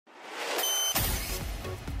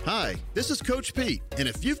Hi, this is Coach Pete, and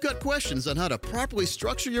if you've got questions on how to properly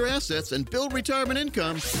structure your assets and build retirement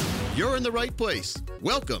income, you're in the right place.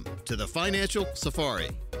 Welcome to the Financial Safari.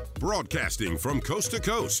 Broadcasting from coast to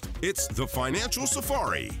coast, it's the Financial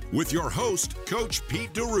Safari with your host, Coach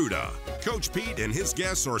Pete D'Arruda. Coach Pete and his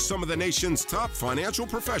guests are some of the nation's top financial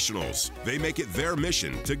professionals. They make it their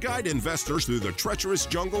mission to guide investors through the treacherous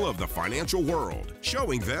jungle of the financial world,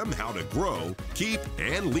 showing them how to grow, keep,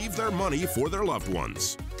 and leave their money for their loved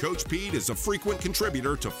ones. Coach Pete is a frequent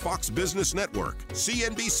contributor to Fox Business Network,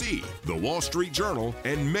 CNBC, The Wall Street Journal,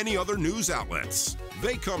 and many other news outlets.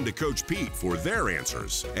 They come to Coach Pete for their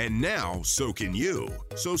answers, and now so can you.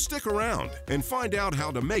 So stick around and find out how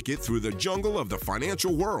to make it through the jungle of the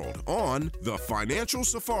financial world on the Financial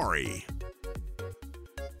Safari.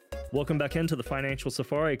 Welcome back into the Financial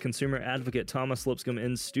Safari. Consumer advocate Thomas Lipscomb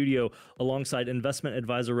in studio alongside investment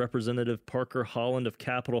advisor representative Parker Holland of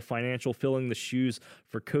Capital Financial, filling the shoes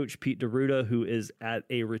for Coach Pete D'Arruda, who is at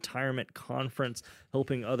a retirement conference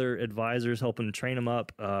helping other advisors, helping train them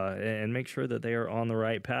up and make sure that they are on the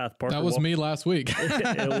right path. Parker, that was me last week.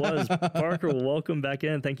 It was. Parker, welcome back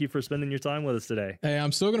in. Thank you for spending your time with us today. Hey,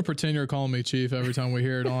 I'm still going to pretend you're calling me Chief every time we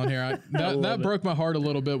hear it on here. That broke my heart a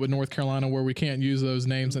little bit with North Carolina, where we can't use those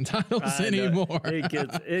names and titles anymore.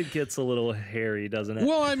 It gets a little hairy, doesn't it?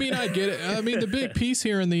 Well, I mean, I get it. I mean, the big piece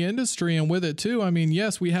here in the industry and with it too, I mean,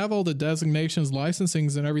 yes, we have all the designations,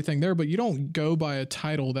 licensings and everything there, but you don't go by a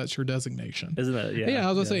title that's your designation. Isn't it? Yeah,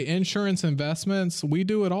 I was going to say insurance, investments, we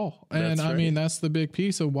do it all. And That's I mean, that's the big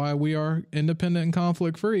piece of why we are independent and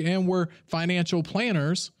conflict free. And we're financial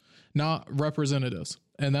planners, not representatives.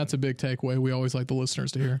 And that's a big takeaway we always like the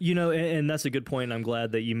listeners to hear. You know, and that's a good point. I'm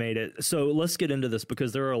glad that you made it. So let's get into this,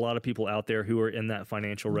 because there are a lot of people out there who are in that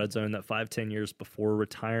financial red zone, that 5-10 years before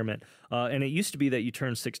retirement. And it used to be that you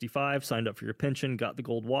turned 65, signed up for your pension, got the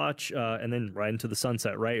gold watch, and then right into the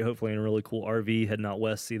sunset, right? Hopefully in a really cool RV, heading out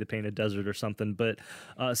west, see the painted desert or something. But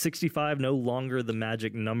 65, no longer the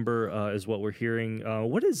magic number is what we're hearing.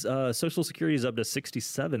 What is Social Security is up to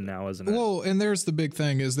 67 now, isn't it? Well, and there's the big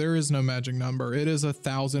thing is there is no magic number. It is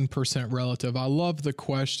 1,000% relative. I love the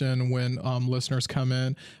question when listeners come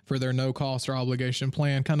in for their no cost or obligation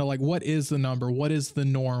plan, kind of like, what is the number? What is the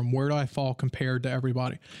norm? Where do I fall compared to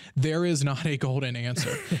everybody? There is not a golden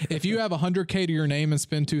answer. If you have $100K to your name and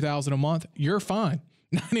spend $2,000 a month, you're fine.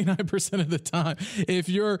 99% of the time. If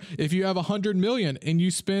you have 100 million and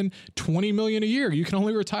you spend 20 million a year, you can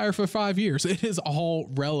only retire for 5 years. It is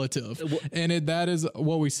all relative. And that is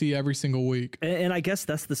what we see every single week. And I guess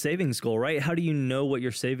that's the savings goal, right? How do you know what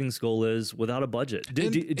your savings goal is without a budget?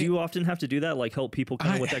 Do you often have to do that? Like help people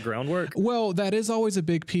kind of with that groundwork? Well, that is always a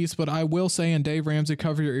big piece, but I will say, and Dave Ramsey,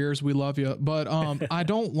 cover your ears, we love you. But I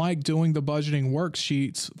don't like doing the budgeting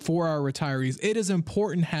worksheets for our retirees. It is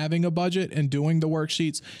important having a budget and doing the worksheets,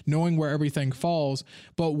 knowing where everything falls.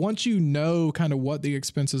 But once you know kind of what the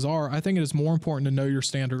expenses are, I think it is more important to know your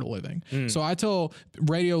standard of living. So I tell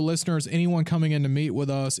radio listeners, anyone coming in to meet with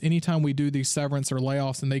us, anytime we do these severance or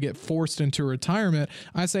layoffs and they get forced into retirement,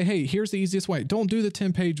 I say, hey, here's the easiest way. Don't do the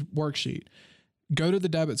 10-page worksheet. Go to the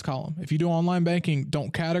debits column. If you do online banking,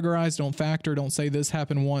 don't categorize, don't factor, don't say this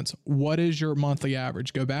happened once. What is your monthly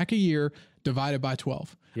average? Go back a year, divide it by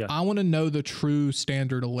 12. Yeah. I want to know the true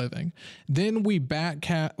standard of living. Then we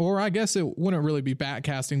backcast, or I guess it wouldn't really be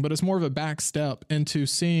backcasting, but it's more of a back step into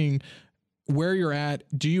seeing where you're at.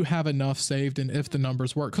 Do you have enough saved? And if the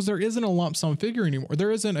numbers work, because there isn't a lump sum figure anymore.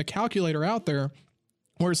 There isn't a calculator out there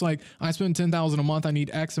where it's like, I spend $10,000 a month, I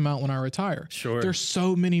need X amount when I retire. Sure. There's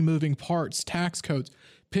so many moving parts, tax codes,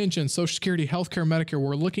 pension, Social Security, healthcare, Medicare.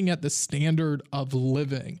 We're looking at the standard of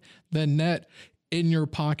living, the net in your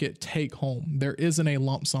pocket take home. There isn't a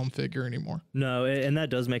lump sum figure anymore. No, and that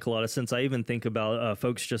does make a lot of sense. I even think about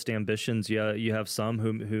folks' just ambitions. Yeah, you have some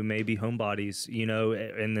who may be homebodies, you know,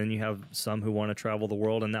 and then you have some who want to travel the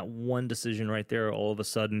world. And that one decision right there, all of a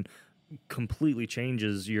sudden, completely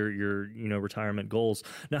changes your retirement goals.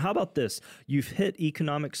 Now, how about this? You've hit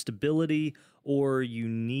economic stability, or you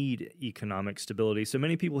need economic stability. So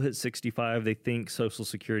many people hit 65. They think Social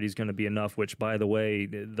Security is going to be enough, which, by the way,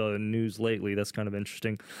 the news lately, that's kind of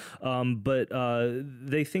interesting. But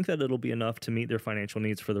they think that it'll be enough to meet their financial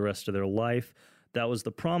needs for the rest of their life. That was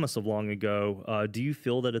the promise of long ago. Do you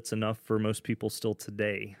feel that it's enough for most people still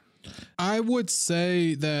today? I would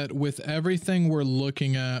say that with everything we're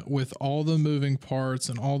looking at, with all the moving parts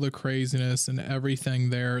and all the craziness and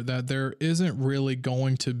everything there, that there isn't really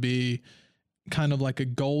going to be kind of like a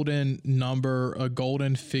golden number, a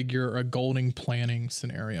golden figure, a golden planning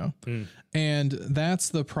scenario. And that's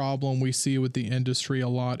the problem we see with the industry a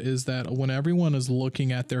lot, is that when everyone is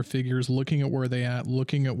looking at their figures, looking at where they at,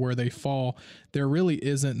 looking at where they fall, there really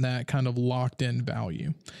isn't that kind of locked in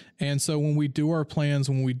value. And so when we do our plans,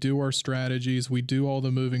 when we do our strategies, we do all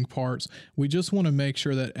the moving parts, we just want to make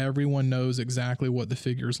sure that everyone knows exactly what the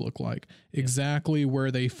figures look like, exactly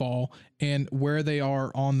where they fall, and where they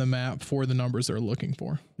are on the map for the numbers they're looking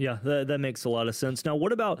for. Yeah, that makes a lot of sense. Now,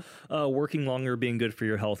 what about working longer being good for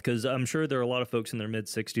your health? Because I'm sure there are a lot of folks in their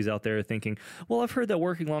mid-60s out there thinking, well, I've heard that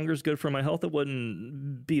working longer is good for my health. It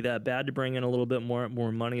wouldn't be that bad to bring in a little bit more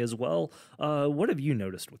money as well. What have you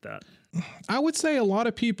noticed with that? I would say a lot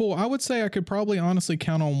of people, I would say I could probably honestly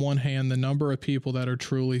count on one hand the number of people that are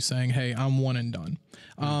truly saying, hey, I'm one and done.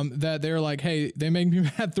 That they're like, hey, they make me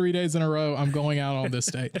mad 3 days in a row, I'm going out on this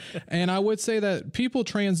date. And I would say that people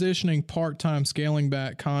transitioning part-time, scaling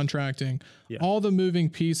back, contracting, all the moving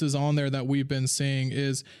pieces on there that we've been seeing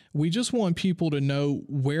is we just want people to know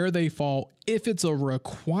where they fall, if it's a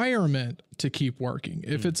requirement to keep working,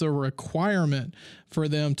 if it's a requirement for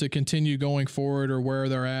them to continue going forward or where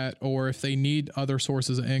they're at, or if they need other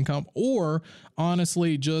sources of income, or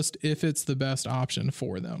honestly, just if it's the best option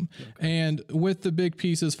for them. And with the big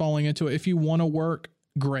pieces falling into it, if you want to work,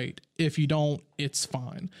 great. If you don't, it's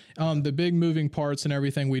fine. The big moving parts and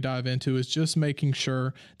everything we dive into is just making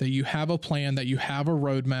sure that you have a plan, that you have a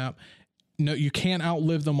roadmap. No, you can't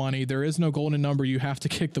outlive the money. There is no golden number you have to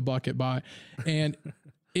kick the bucket by. And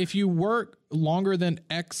if you work longer than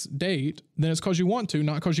X date, then it's because you want to,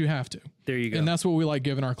 not because you have to. There you go. And that's what we like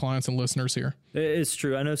giving our clients and listeners here. It's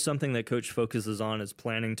true. I know something that Coach focuses on is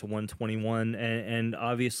planning to 121. And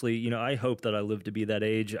obviously, you know, I hope that I live to be that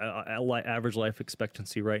age. Average life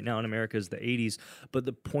expectancy right now in America is the 80s. But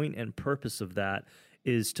the point and purpose of that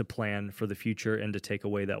is to plan for the future and to take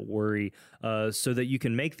away that worry so that you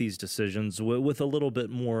can make these decisions with a little bit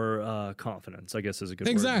more confidence, I guess is a good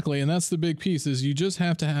word. Exactly. And that's the big piece, is you just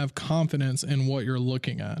have to have confidence in what you're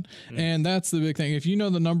looking at. And that's the big thing. If you know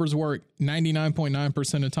the numbers work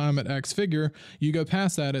 99.9% of the time at X figure, you go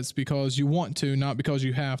past that, it's because you want to, not because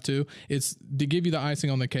you have to. It's to give you the icing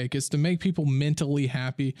on the cake. It's to make people mentally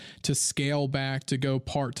happy, to scale back, to go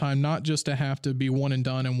part-time, not just to have to be one and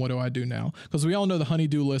done and what do I do now? Because we all know the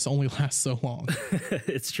honey-do list only lasts so long.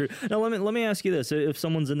 It's true. Now, let me ask you this. If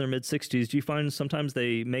someone's in their mid-60s, do you find sometimes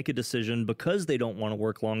they make a decision because they don't want to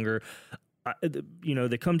work longer? You know,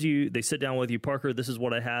 they come to you, they sit down with you, Parker, this is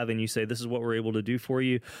what I have, and you say, this is what we're able to do for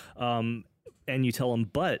you. And you tell them,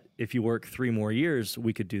 but if you work 3 more years,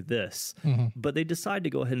 we could do this. But they decide to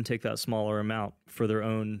go ahead and take that smaller amount for their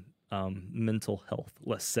own mental health,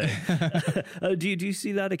 let's say. Do you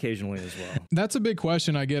see that occasionally as well? That's a big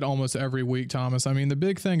question I get almost every week, Thomas. I mean, the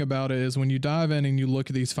big thing about it is when you dive in and you look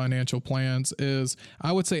at these financial plans is,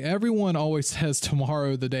 I would say everyone always says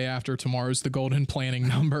tomorrow, the day after tomorrow is the golden planning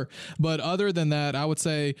number. But other than that, I would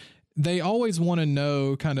say they always want to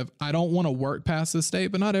know kind of, I don't want to work past this date,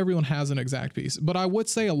 but not everyone has an exact piece. But I would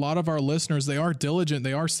say a lot of our listeners, they are diligent,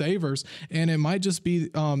 they are savers, and it might just be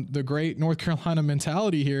the great North Carolina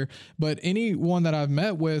mentality here. But anyone that I've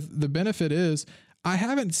met with, the benefit is I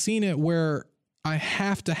haven't seen it where I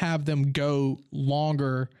have to have them go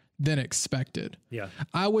longer than expected. Yeah.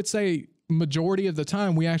 I would say majority of the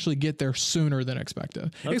time we actually get there sooner than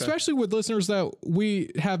expected, especially with listeners that we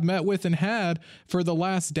have met with and had for the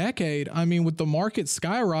last decade. I mean, with the market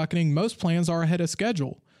skyrocketing, most plans are ahead of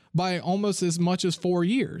schedule by almost as much as 4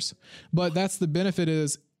 years. But that's the benefit,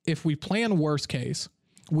 is if we plan worst case,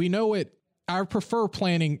 we know it. I prefer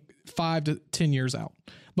planning 5 to 10 years out.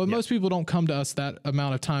 But most people don't come to us that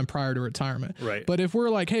amount of time prior to retirement. Right. But if we're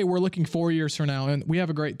like, hey, we're looking 4 years from now and we have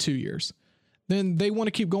a great 2 years, then they want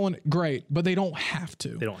to keep going, great, but they don't have to.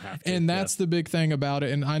 They don't have to. And that's the big thing about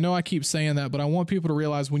it. And I know I keep saying that, but I want people to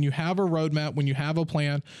realize when you have a roadmap, when you have a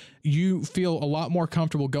plan, you feel a lot more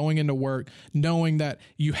comfortable going into work, knowing that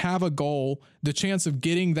you have a goal. The chance of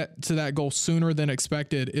getting that to that goal sooner than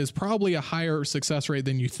expected is probably a higher success rate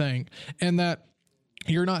than you think. And that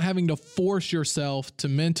you're not having to force yourself to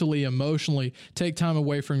mentally, emotionally take time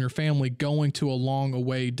away from your family, going to a long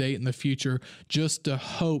away date in the future just to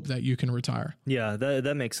hope that you can retire. Yeah,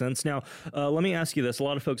 that makes sense. Now, let me ask you this. A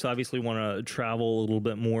lot of folks obviously want to travel a little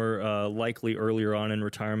bit more likely earlier on in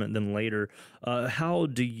retirement than later. How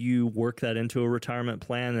do you work that into a retirement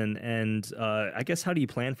plan? And I guess, how do you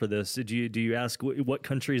plan for this? Do you ask what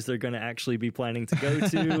countries they're going to actually be planning to go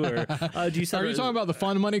to? Or do you Are you talking about the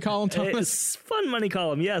fun money column, Thomas? Fun money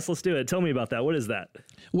column. Yes, let's do it. Tell me about that. What is that?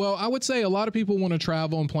 Well, I would say a lot of people want to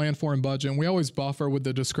travel and plan for and budget, and we always buffer with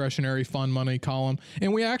the discretionary fund money column.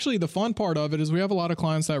 And we actually, the fun part of it is we have a lot of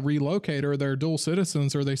clients that relocate or they're dual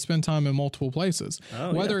citizens or they spend time in multiple places.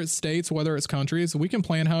 Whether it's states, whether it's countries, we can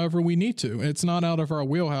plan however we need to. It's not out of our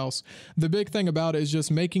wheelhouse. The big thing about it is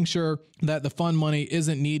just making sure that the fund money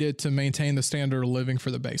isn't needed to maintain the standard of living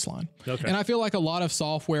for the baseline. Okay. And I feel like a lot of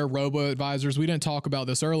software robo-advisors, we didn't talk about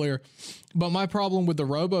this earlier, but my problem with the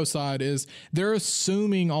robo side is they're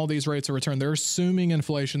assuming all these rates of return. They're assuming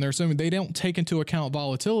inflation. They're assuming they don't take into account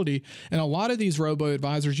volatility. And a lot of these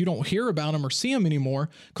robo-advisors, you don't hear about them or see them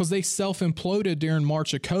anymore because they self-imploded during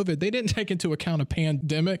March of COVID. They didn't take into account a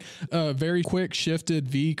pandemic, a very quick shifted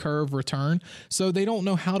V-curve return. So they don't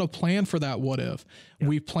know how to plan for that what if.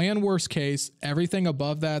 We plan worst case. Everything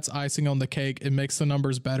above that's icing on the cake. It makes the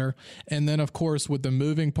numbers better. And then, of course, with the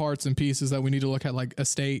moving parts and pieces that we need to look at, like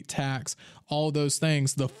estate, tax, all those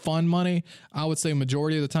things, the fund money, I would say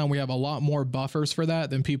majority of the time we have a lot more buffers for that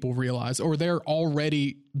than people realize, or they're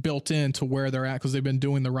already built into where they're at because they've been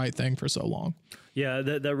doing the right thing for so long. Yeah,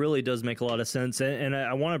 that really does make a lot of sense. And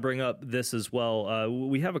I want to bring up this as well.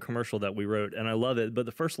 We have a commercial that we wrote, and I love it. But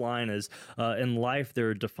the first line is, in life, there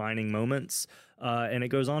are defining moments. And it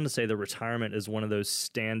goes on to say that retirement is one of those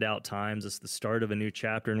standout times. It's the start of a new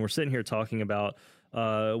chapter. And we're sitting here talking about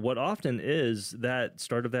what often is that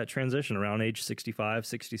start of that transition around age 65,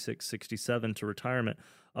 66, 67 to retirement.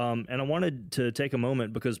 And I wanted to take a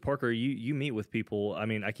moment because, Parker, you meet with people. I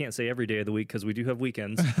mean, I can't say every day of the week because we do have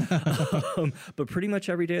weekends, but pretty much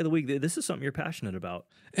every day of the week. This is something you're passionate about.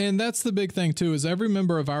 And that's the big thing, too, is every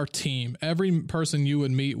member of our team, every person you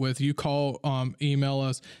would meet with, you call, email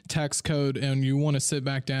us, text code, and you want to sit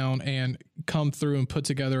back down and come through and put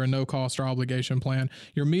together a no cost or obligation plan.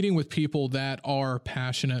 You're meeting with people that are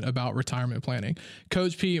passionate about retirement planning.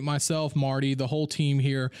 Coach Pete, myself, Marty, the whole team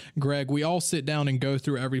here, Greg, we all sit down and go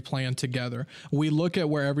through every plan together. We look at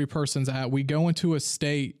where every person's at. We go into a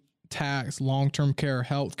state, tax, long-term care,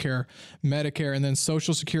 health care, Medicare, and then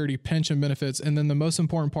Social Security, pension benefits. And then the most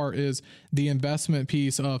important part is the investment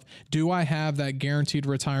piece of, do I have that guaranteed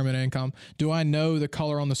retirement income? Do I know the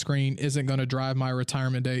color on the screen isn't going to drive my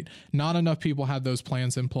retirement date? Not enough people have those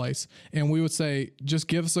plans in place. And we would say, just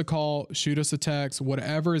give us a call, shoot us a text,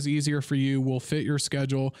 whatever is easier for you. We'll fit your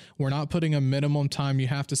schedule. We're not putting a minimum time you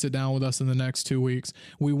have to sit down with us in the next 2 weeks.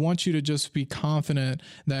 We want you to just be confident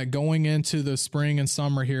that going into the spring and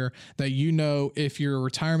summer here, that you know if your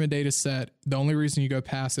retirement date is set, the only reason you go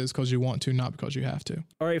past it is because you want to, not because you have to.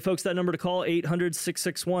 All right, folks, that number to call,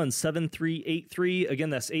 800-661-7383.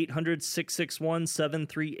 Again, that's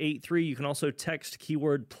 800-661-7383. You can also text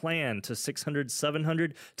keyword plan to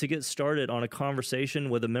 600-700 to get started on a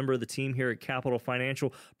conversation with a member of the team here at Capital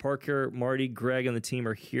Financial. Parker, Marty, Greg, and the team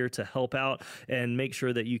are here to help out and make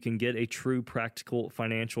sure that you can get a true practical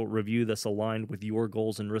financial review that's aligned with your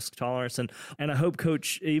goals and risk tolerance. And I hope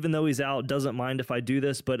Coach, even though he's out, doesn't mind if I do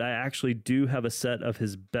this, but I actually do have a set of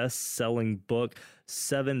his best-selling book,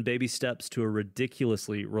 7 Baby Steps to a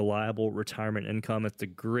Ridiculously Reliable Retirement Income. It's a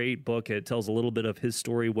great book. It tells a little bit of his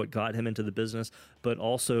story, what got him into the business, but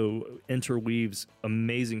also interweaves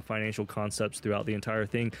amazing financial concepts throughout the entire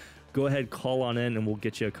thing. Go ahead, call on in, and we'll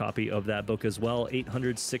get you a copy of that book as well.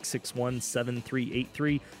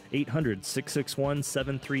 800-661-7383,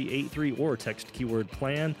 800-661-7383, or text keyword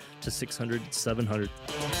plan to 600-700.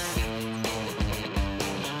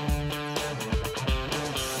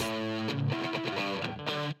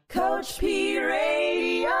 Coach P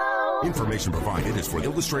Radio. Information provided is for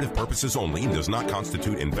illustrative purposes only and does not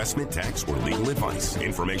constitute investment, tax, or legal advice.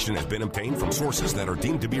 Information has been obtained from sources that are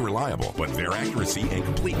deemed to be reliable, but their accuracy and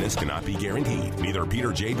completeness cannot be guaranteed. Neither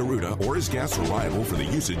Peter J. D'Arruda or his guests are liable for the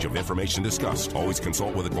usage of information discussed. Always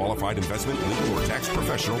consult with a qualified investment, legal, or tax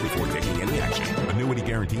professional before taking any action. Annuity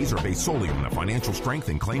guarantees are based solely on the financial strength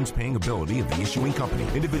and claims-paying ability of the issuing company.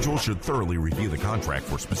 Individuals should thoroughly review the contract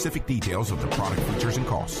for specific details of the product features and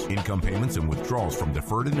costs. Income payments and withdrawals from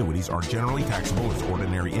deferred annuities are generally taxable as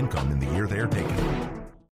ordinary income in the year they are taken.